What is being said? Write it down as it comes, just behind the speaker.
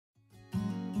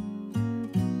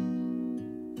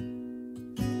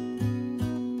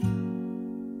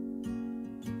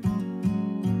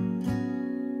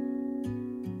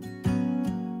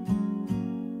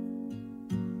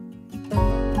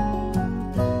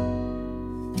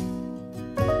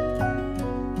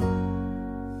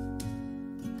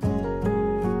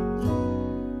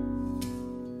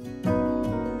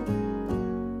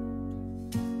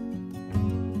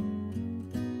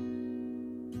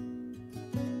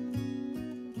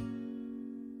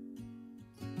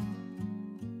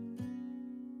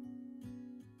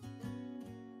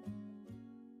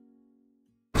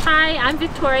Hi, I'm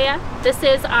Victoria. This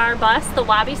is our bus, the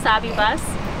Wabi Sabi Bus.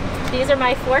 These are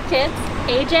my 4 kids,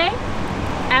 AJ,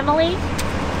 Emily,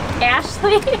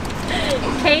 Ashley,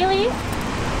 Kaylee,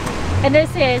 and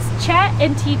this is Chet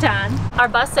and Tyinn. Our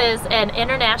bus is an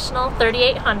International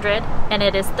 3800 and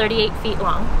it is 38 feet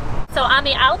long. So on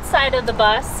the outside of the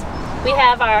bus, we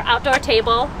have our outdoor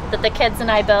table that the kids and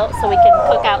I built so we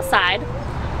can cook outside.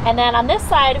 And then on this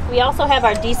side, we also have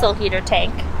our diesel heater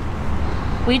tank.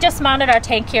 We just mounted our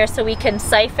tank here so we can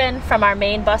siphon from our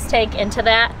main bus tank into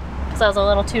that, because I was a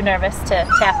little too nervous to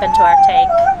tap into our tank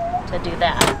to do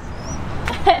that.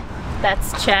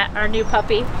 That's Chet, our new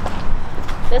puppy.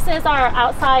 This is our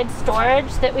outside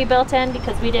storage that we built in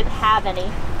because we didn't have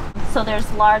any. So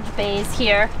there's large bays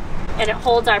here, and it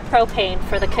holds our propane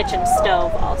for the kitchen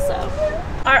stove also.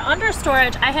 Our under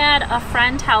storage, I had a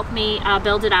friend help me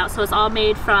build it out, so it's all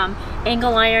made from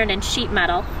angle iron and sheet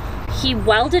metal. He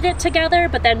welded it together,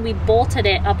 but then we bolted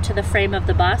it up to the frame of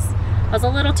the bus. I was a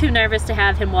little too nervous to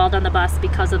have him weld on the bus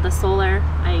because of the solar.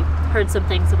 I heard some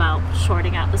things about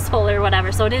shorting out the solar or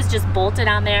whatever, so it is just bolted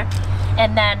on there.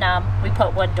 And then we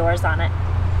put wood doors on it.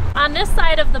 On this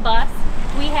side of the bus,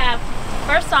 we have,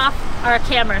 first off, our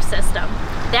camera system.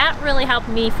 That really helped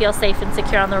me feel safe and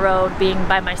secure on the road, being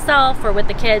by myself or with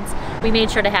the kids. We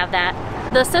made sure to have that.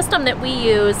 The system that we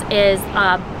use is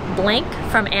Blink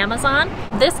from Amazon.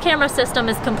 This camera system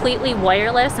is completely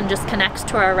wireless and just connects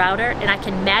to our router, and I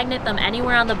can magnet them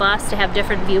anywhere on the bus to have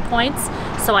different viewpoints,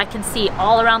 so I can see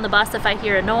all around the bus if I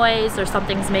hear a noise or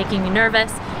something's making me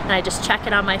nervous, and I just check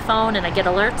it on my phone and I get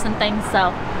alerts and things.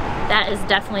 So that is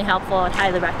definitely helpful. I'd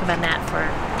highly recommend that for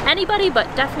anybody,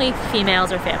 but definitely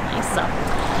females or families. So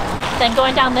then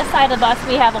going down this side of the bus,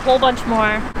 we have a whole bunch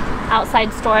more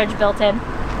outside storage built in.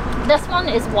 This one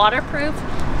is waterproof,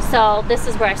 so this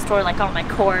is where I store like all my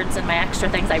cords and my extra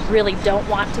things I really don't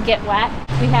want to get wet.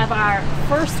 We have our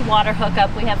first water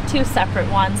hookup. We have 2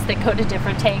 separate ones that go to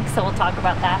different tanks, so we'll talk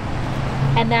about that.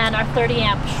 And then our 30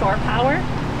 amp shore power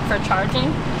for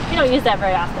charging. We don't use that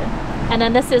very often. And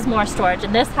then this is more storage,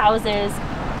 and this houses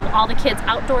all the kids'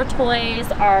 outdoor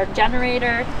toys, our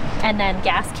generator, and then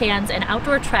gas cans and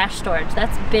outdoor trash storage.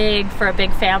 That's big for a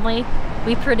big family.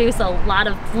 We produce a lot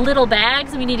of little bags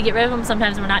and we need to get rid of them.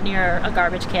 Sometimes we're not near a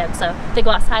garbage can, so they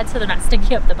go outside so they're not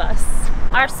stinking up the bus.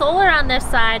 Our solar on this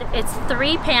side, it's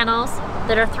 3 panels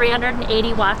that are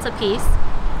 380 watts a piece,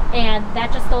 and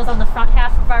that just goes on the front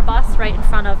half of our bus right in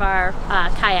front of our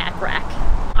kayak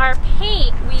rack. Our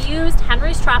paint, we used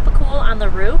Henry's Tropical on the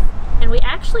roof, and we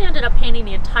actually ended up painting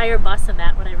the entire bus in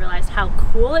that when I realized how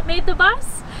cool it made the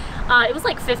bus. It was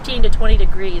like 15 to 20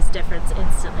 degrees difference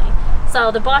instantly. So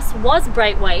the bus was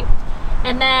bright white.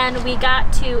 And then we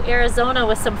got to Arizona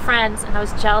with some friends, and I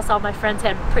was jealous all my friends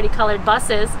had pretty colored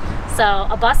buses. So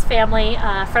a bus family,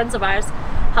 friends of ours,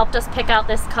 helped us pick out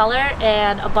this color,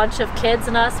 and a bunch of kids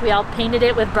and us, we all painted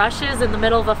it with brushes in the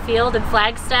middle of a field in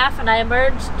Flagstaff, and I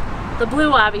emerged the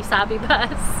blue Wabi Sabi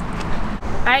Bus.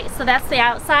 Alright, so that's the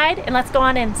outside, and let's go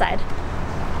on inside.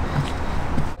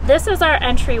 This is our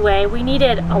entryway. We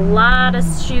needed a lot of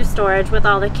shoe storage with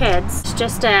all the kids. It's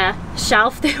just a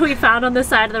shelf that we found on the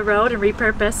side of the road and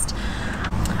repurposed.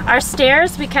 Our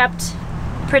stairs we kept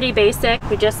pretty basic.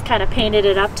 We just kind of painted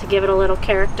it up to give it a little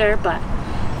character, but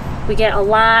we get a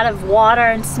lot of water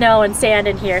and snow and sand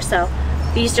in here, so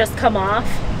these just come off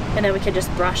and then we can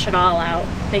just brush it all out.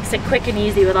 Makes it quick and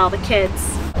easy with all the kids.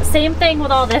 Same thing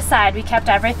with all this side. We kept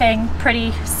everything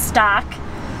pretty stock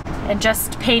and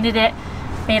just painted it.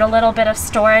 Made a little bit of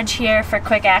storage here for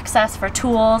quick access for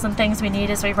tools and things we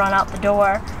need as we run out the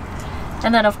door.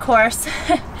 And then of course,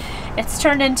 it's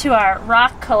turned into our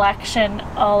rock collection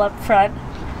all up front.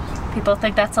 People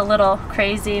think that's a little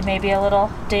crazy, maybe a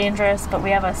little dangerous, but we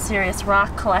have a serious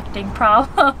rock collecting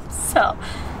problem. So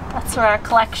that's where our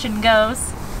collection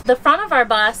goes. The front of our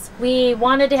bus, we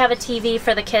wanted to have a TV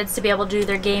for the kids to be able to do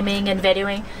their gaming and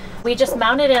videoing. We just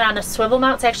mounted it on a swivel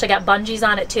mount. It's actually got bungees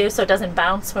on it too, so it doesn't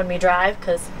bounce when we drive,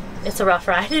 because it's a rough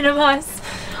ride in a bus.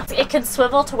 It can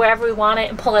swivel to wherever we want it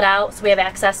and pull it out, so we have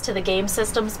access to the game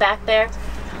systems back there.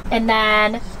 And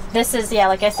then this is, yeah,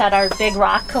 like I said, our big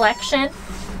rock collection.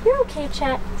 You're okay,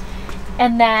 Chet.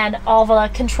 And then all the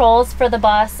controls for the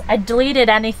bus. I deleted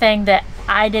anything that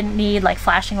I didn't need, like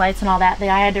flashing lights and all that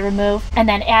I had to remove. And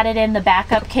then added in the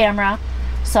backup camera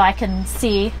so I can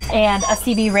see, and a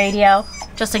CB radio,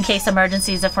 just in case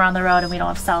emergencies if we're on the road and we don't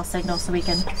have cell signal, so we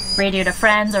can radio to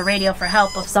friends or radio for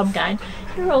help of some kind.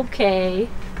 You're okay.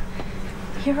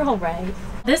 You're all right.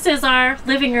 This is our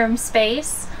living room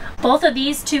space. Both of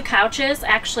these 2 couches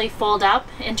actually fold up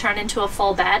and turn into a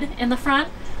full bed in the front,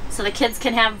 so the kids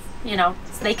can have you know,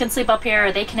 so they can sleep up here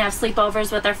or they can have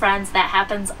sleepovers with their friends. That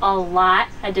happens a lot.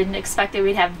 I didn't expect that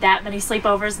we'd have that many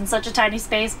sleepovers in such a tiny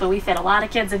space, but we fit a lot of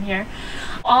kids in here.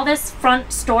 All this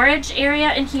front storage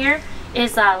area in here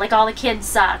is like all the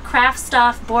kids' craft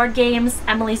stuff, board games,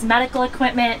 Emily's medical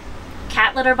equipment,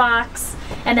 cat litter box.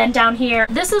 And then down here,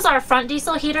 this is our front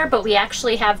diesel heater, but we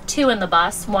actually have two in the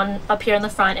bus, one up here in the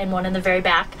front and one in the very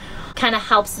back. Kind of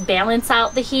helps balance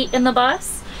out the heat in the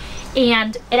bus.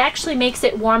 And it actually makes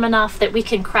it warm enough that we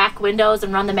can crack windows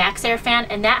and run the max air fan,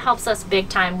 and that helps us big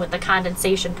time with the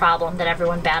condensation problem that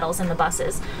everyone battles in the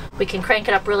buses. We can crank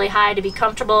it up really high to be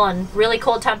comfortable in really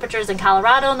cold temperatures in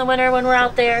Colorado in the winter when we're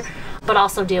out there, but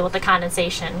also deal with the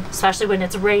condensation, especially when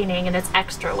it's raining and it's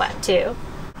extra wet too.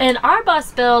 In our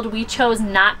bus build, we chose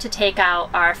not to take out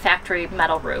our factory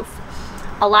metal roof.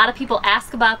 A lot of people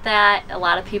ask about that. A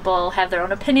lot of people have their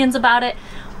own opinions about it.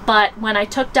 But when I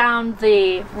took down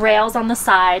the rails on the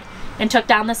side and took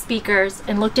down the speakers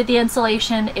and looked at the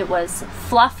insulation, it was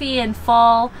fluffy and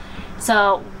full,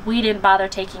 so we didn't bother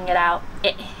taking it out.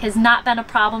 It has not been a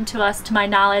problem to us, to my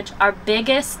knowledge. Our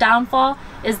biggest downfall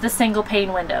is the single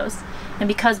pane windows. And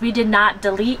because we did not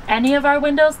delete any of our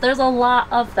windows, there's a lot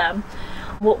of them.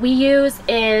 What we use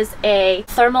is a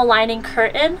thermal lining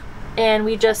curtain, and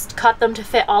we just cut them to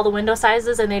fit all the window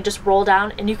sizes, and they just roll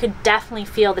down, and you can definitely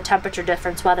feel the temperature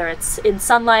difference, whether it's in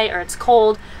sunlight or it's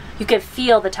cold. You can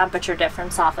feel the temperature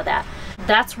difference off of that.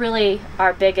 That's really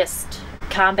our biggest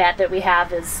combat that we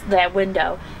have, is that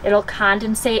window. It'll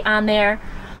condensate on there,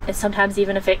 and sometimes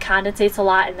even if it condensates a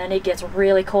lot and then it gets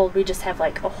really cold, we just have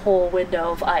like a whole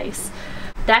window of ice.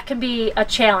 That can be a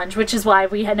challenge, which is why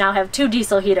we now have two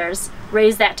diesel heaters.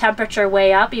 Raise that temperature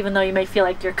way up, even though you may feel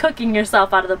like you're cooking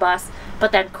yourself out of the bus,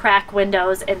 but then crack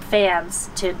windows and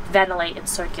fans to ventilate and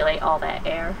circulate all that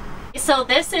air. So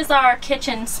this is our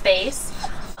kitchen space.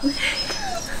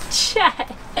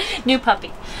 New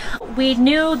puppy. We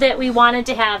knew that we wanted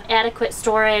to have adequate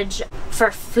storage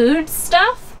for food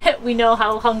stuff. We know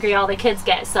how hungry all the kids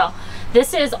get, so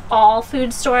this is all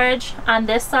food storage on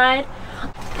this side.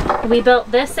 We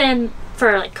built this in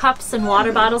for like cups and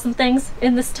water bottles and things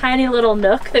in this tiny little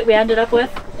nook that we ended up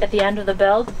with at the end of the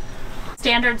build.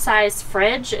 Standard size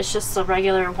fridge, it's just a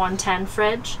regular 110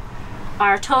 fridge.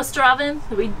 Our toaster oven,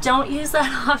 we don't use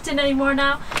that often anymore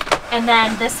now. And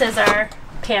then this is our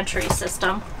pantry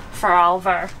system for all of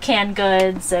our canned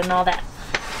goods and all that.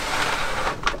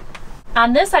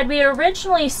 On this side, we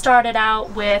originally started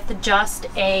out with just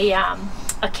a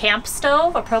camp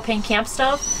stove, a propane camp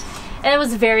stove. And it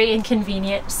was very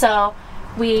inconvenient, so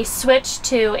we switched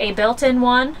to a built-in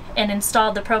one and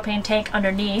installed the propane tank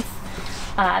underneath,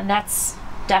 and that's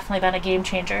definitely been a game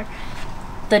changer.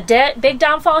 The big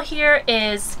downfall here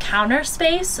is counter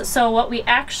space, so what we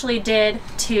actually did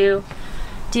to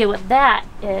deal with that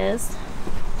is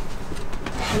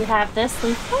we have this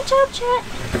leaf. Watch out, Chet!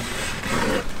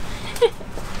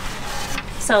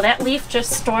 So that leaf just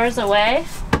stores away,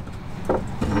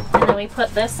 and then we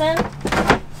put this in.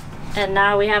 And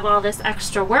now we have all this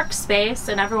extra workspace,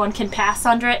 and everyone can pass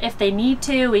under it if they need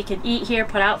to. We can eat here,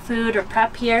 put out food, or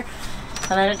prep here,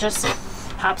 and then it just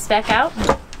pops back out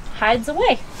and hides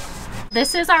away.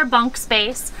 This is our bunk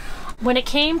space. When it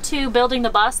came to building the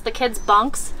bus, the kids'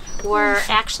 bunks were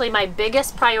actually my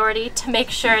biggest priority, to make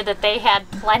sure that they had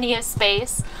plenty of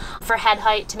space for head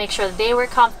height, to make sure that they were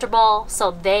comfortable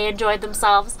so they enjoyed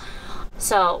themselves.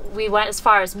 So we went as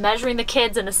far as measuring the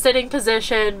kids in a sitting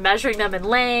position, measuring them in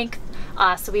length,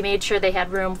 so we made sure they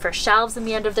had room for shelves in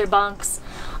the end of their bunks.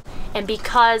 And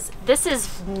because this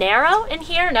is narrow in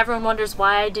here, and everyone wonders,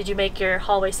 why did you make your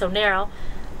hallway so narrow?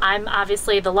 I'm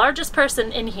obviously the largest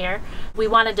person in here. We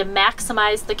wanted to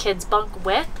maximize the kids' bunk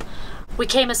width. We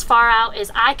came as far out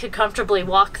as I could comfortably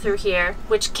walk through here,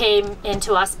 which came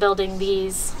into us building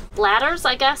these ladders,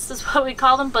 I guess is what we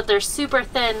call them, but they're super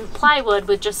thin plywood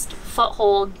with just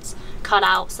footholds cut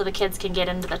out so the kids can get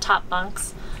into the top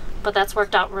bunks. But that's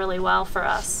worked out really well for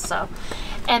us. So,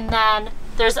 and then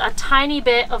there's a tiny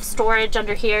bit of storage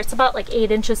under here. It's about like 8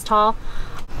 inches tall.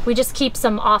 We just keep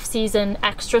some off-season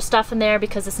extra stuff in there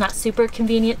because it's not super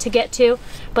convenient to get to,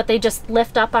 but they just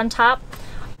lift up on top.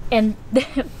 And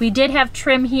we did have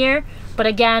trim here, but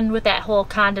again, with that whole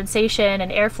condensation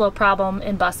and airflow problem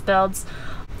in bus builds,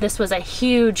 this was a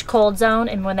huge cold zone,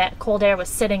 and when that cold air was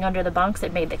sitting under the bunks,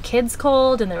 it made the kids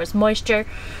cold and there was moisture.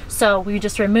 So we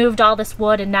just removed all this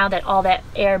wood, and now that all that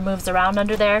air moves around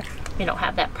under there, we don't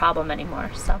have that problem anymore.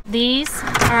 So these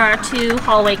are our 2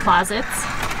 hallway closets.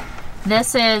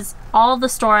 This is all the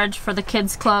storage for the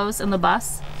kids' clothes in the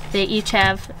bus. They each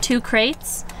have 2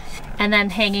 crates and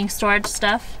then hanging storage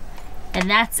stuff. And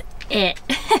that's it.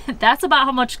 That's about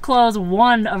how much clothes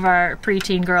one of our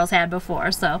preteen girls had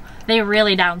before, so they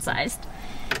really downsized.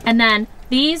 And then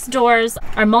these doors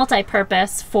are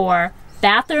multi-purpose for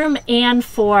bathroom and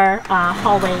for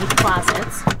hallway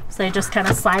closets. So they just kind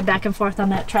of slide back and forth on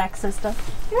that track system.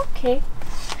 You're okay.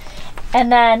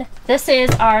 And then this is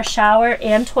our shower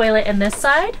and toilet in this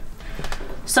side.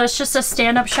 So it's just a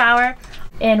stand-up shower,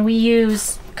 and we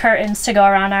use curtains to go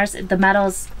around ours. The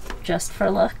metal's just for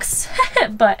looks.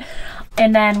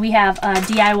 And then we have a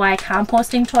DIY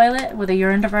composting toilet with a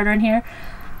urine diverter in here.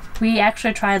 We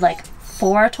actually tried like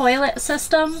 4 toilet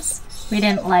systems. We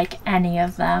didn't like any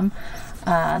of them.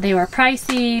 They were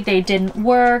pricey, they didn't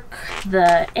work,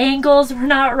 the angles were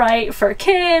not right for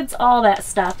kids, all that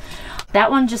stuff.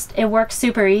 That one just, it works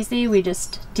super easy. We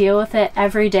just deal with it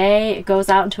every day. It goes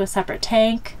out into a separate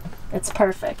tank. It's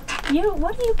perfect.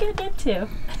 What are you getting into?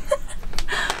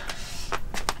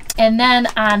 And then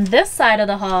on this side of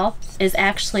the hall is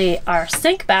actually our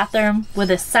sink bathroom with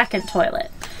a second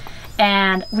toilet.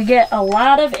 And we get a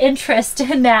lot of interest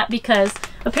in that because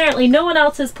apparently no one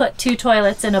else has put 2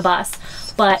 toilets in a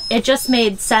bus, but it just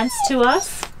made sense to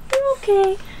us.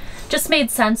 Okay. Just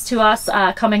made sense to us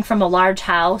coming from a large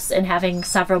house and having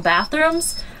several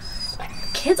bathrooms.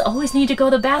 Kids always need to go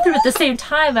to the bathroom at the same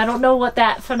time. I don't know what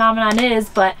that phenomenon is,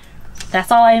 but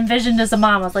that's all I envisioned as a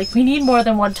mom. I was like, we need more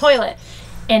than 1 toilet.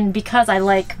 And because I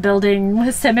like building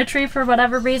symmetry for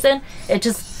whatever reason, it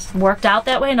just worked out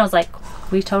that way. And I was like,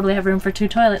 we totally have room for 2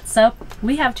 toilets. So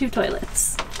we have 2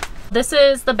 toilets. This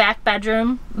is the back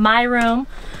bedroom, my room.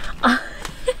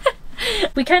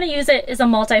 We kind of use it as a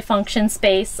multi-function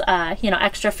space, you know,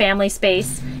 extra family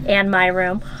space and my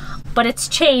room. But it's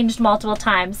changed multiple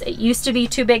times. It used to be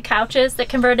 2 big couches that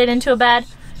converted into a bed.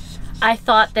 I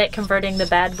thought that converting the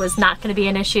bed was not going to be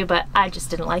an issue, but I just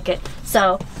didn't like it.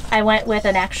 So I went with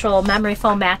an actual memory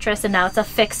foam mattress, and now it's a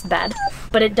fixed bed.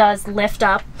 But it does lift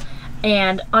up,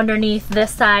 and underneath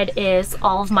this side is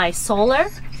all of my solar.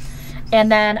 And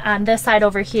then on this side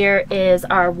over here is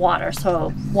our water.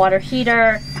 So water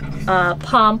heater,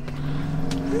 pump,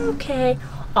 okay,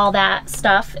 all that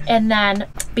stuff. And then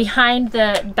behind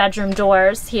the bedroom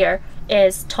doors here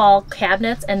is tall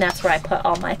cabinets, and that's where I put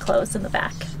all my clothes in the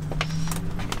back.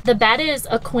 The bed is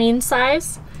a queen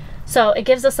size, so it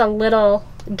gives us a little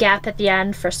gap at the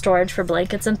end for storage for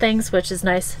blankets and things, which is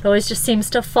nice. It always just seems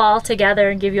to fall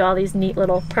together and give you all these neat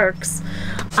little perks.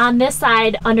 On this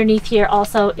side, underneath here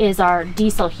also is our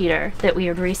diesel heater that we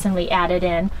had recently added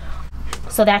in.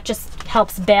 So that just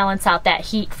helps balance out that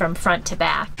heat from front to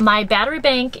back. My battery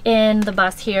bank in the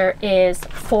bus here is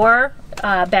 4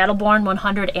 Battleborn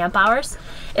 100 amp hours.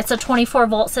 It's a 24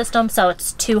 volt system, so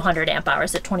it's 200 amp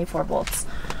hours at 24 volts.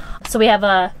 So we have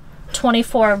a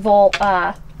 24 volt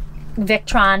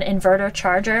Victron inverter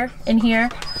charger in here.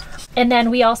 And then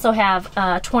we also have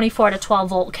a 24 to 12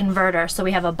 volt converter. So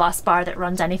we have a bus bar that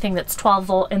runs anything that's 12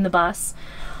 volt in the bus.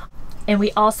 And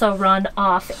we also run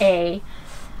off a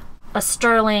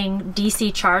Sterling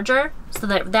DC charger, so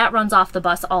that runs off the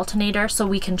bus alternator, so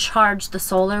we can charge the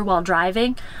solar while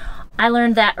driving. I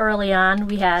learned that early on.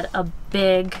 We had a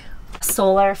big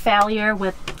solar failure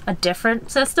with a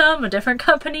different system, a different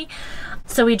company.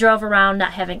 So we drove around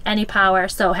not having any power,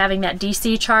 so having that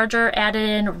DC charger added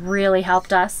in really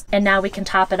helped us. And now we can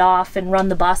top it off and run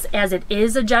the bus as it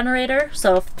is a generator.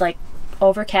 So if like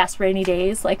overcast rainy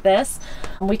days like this,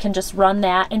 we can just run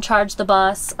that and charge the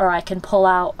bus, or I can pull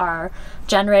out our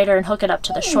generator and hook it up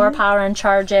to the shore power and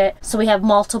charge it. So we have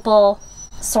multiple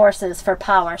sources for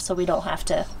power, so we don't have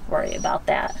to worry about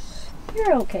that.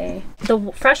 You're okay.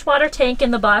 The freshwater tank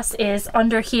in the bus is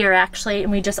under here actually,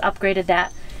 and we just upgraded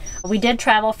that. We did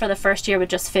travel for the first year with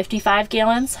just 55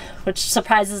 gallons, which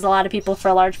surprises a lot of people for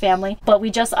a large family, but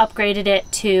we just upgraded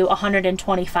it to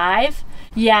 125.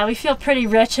 Yeah, we feel pretty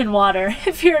rich in water.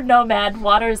 If you're a nomad,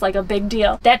 water is like a big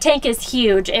deal. That tank is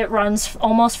huge. It runs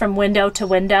almost from window to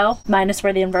window, minus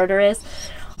where the inverter is.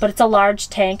 But it's a large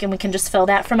tank, and we can just fill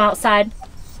that from outside.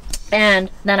 And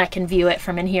then I can view it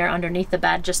from in here underneath the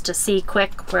bed just to see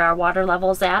quick where our water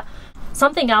level is at.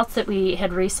 Something else that we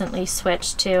had recently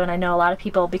switched to, and I know a lot of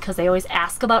people, because they always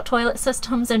ask about toilet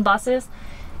systems in buses,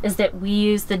 is that we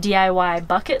use the DIY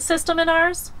bucket system in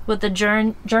ours with the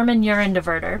German urine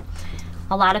diverter.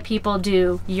 A lot of people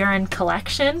do urine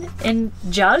collection in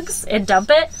jugs and dump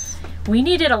it. We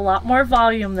needed a lot more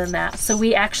volume than that, so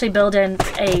we actually build in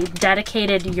a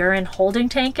dedicated urine holding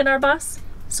tank in our bus.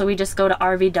 So we just go to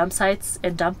RV dump sites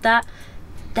and dump that.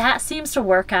 That seems to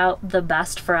work out the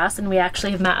best for us, and we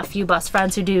actually have met a few bus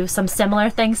friends who do some similar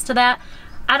things to that.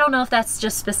 I don't know if that's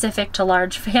just specific to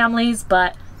large families,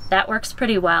 but that works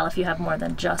pretty well if you have more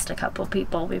than just a couple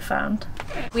people, we found.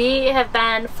 We have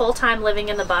been full-time living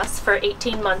in the bus for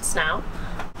 18 months now.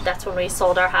 That's when we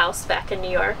sold our house back in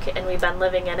New York, and we've been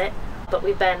living in it, but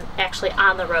we've been actually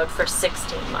on the road for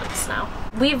 16 months now.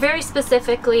 We very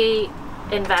specifically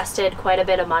invested quite a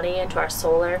bit of money into our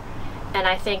solar, and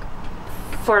I think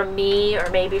for me, or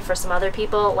maybe for some other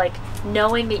people, like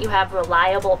knowing that you have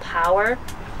reliable power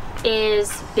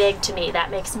is big to me.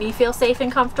 That makes me feel safe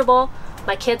and comfortable.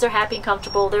 My kids are happy and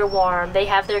comfortable, they're warm, they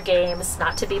have their games,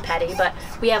 not to be petty, but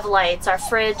we have lights, our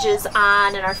fridge is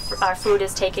on, and our food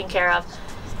is taken care of.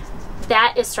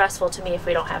 That is stressful to me if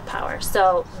we don't have power.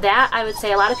 So that, I would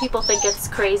say, a lot of people think it's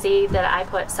crazy that I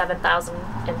put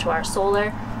 $7,000 into our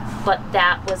solar, but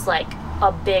that was like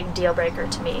a big deal breaker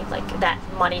to me. Like, that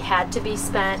money had to be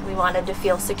spent. We wanted to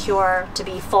feel secure, to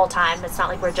be full-time. It's not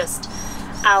like we're just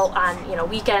out on, you know,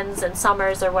 weekends and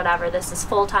summers or whatever. This is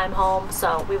full-time home,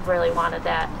 so we really wanted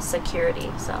that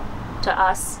security. So to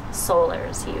us, solar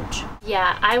is huge.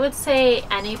 Yeah, I would say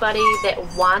anybody that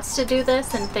wants to do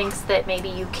this and thinks that maybe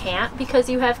you can't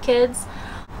because you have kids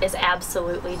is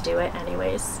absolutely do it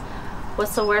anyways.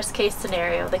 What's the worst case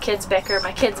scenario? The kids bicker.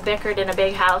 My kids bickered in a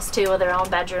big house too, with their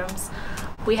own bedrooms.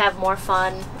 We have more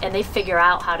fun, and they figure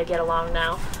out how to get along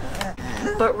now.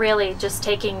 But really, just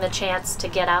taking the chance to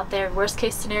get out there. Worst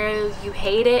case scenario, you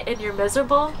hate it and you're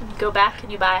miserable, you go back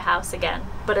and you buy a house again.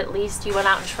 But at least you went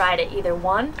out and tried it. Either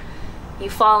one, you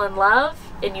fall in love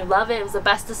and you love it, it was the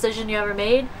best decision you ever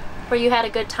made, or you had a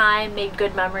good time, made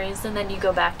good memories, and then you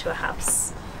go back to a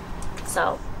house.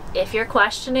 So if you're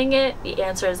questioning it, the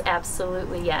answer is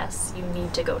absolutely yes. You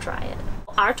need to go try it.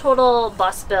 Our total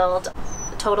bus build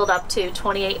totaled up to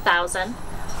 $28,000.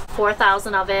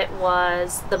 $4,000 of it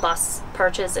was the bus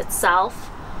purchase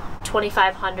itself.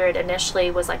 $2,500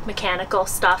 initially was like mechanical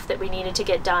stuff that we needed to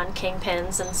get done,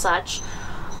 kingpins and such,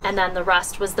 and then the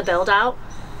rest was the build out.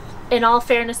 In all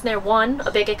fairness, there,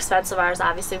 a big expense of ours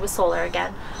obviously was solar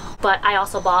again, but I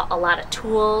also bought a lot of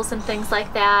tools and things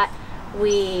like that.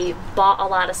 We bought a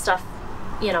lot of stuff,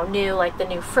 you know, new, like the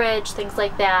new fridge, things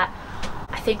like that.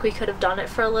 I think we could have done it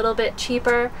for a little bit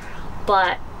cheaper,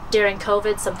 but during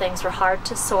COVID, some things were hard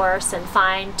to source and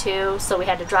find too, so we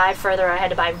had to drive further. I had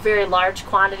to buy very large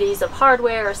quantities of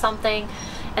hardware or something,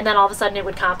 and then all of a sudden it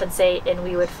would compensate and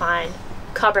we would find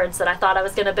cupboards that I thought I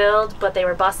was going to build, but they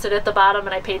were busted at the bottom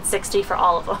and I paid $60 for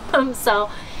all of them. So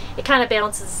it kind of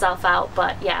balances itself out,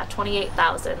 but yeah,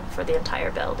 $28,000 for the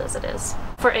entire build as it is.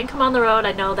 For income on the road,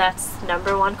 I know that's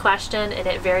 #1 question, and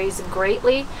it varies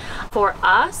greatly. For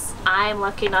us, I'm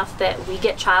lucky enough that we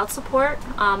get child support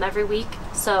every week,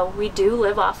 so we do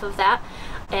live off of that,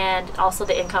 and also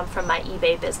the income from my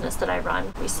eBay business that I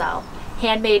run. We sell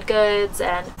handmade goods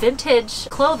and vintage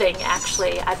clothing,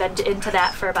 actually. I've been into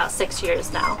that for about 6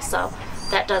 years now, so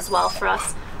that does well for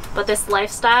us. But this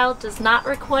lifestyle does not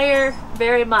require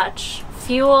very much.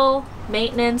 Fuel,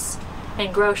 maintenance,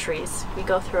 and groceries. We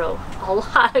go through a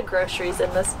lot of groceries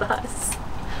in this bus.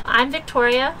 I'm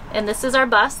Victoria, and this is our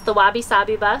bus, the Wabi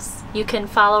Sabi Bus. You can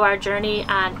follow our journey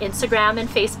on Instagram and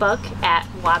Facebook at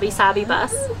Wabi Sabi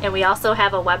Bus, and we also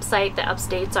have a website that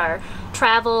updates our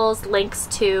travels, links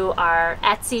to our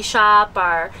Etsy shop,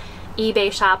 our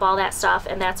eBay shop, all that stuff,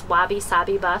 and that's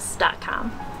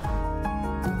wabisabibus.com.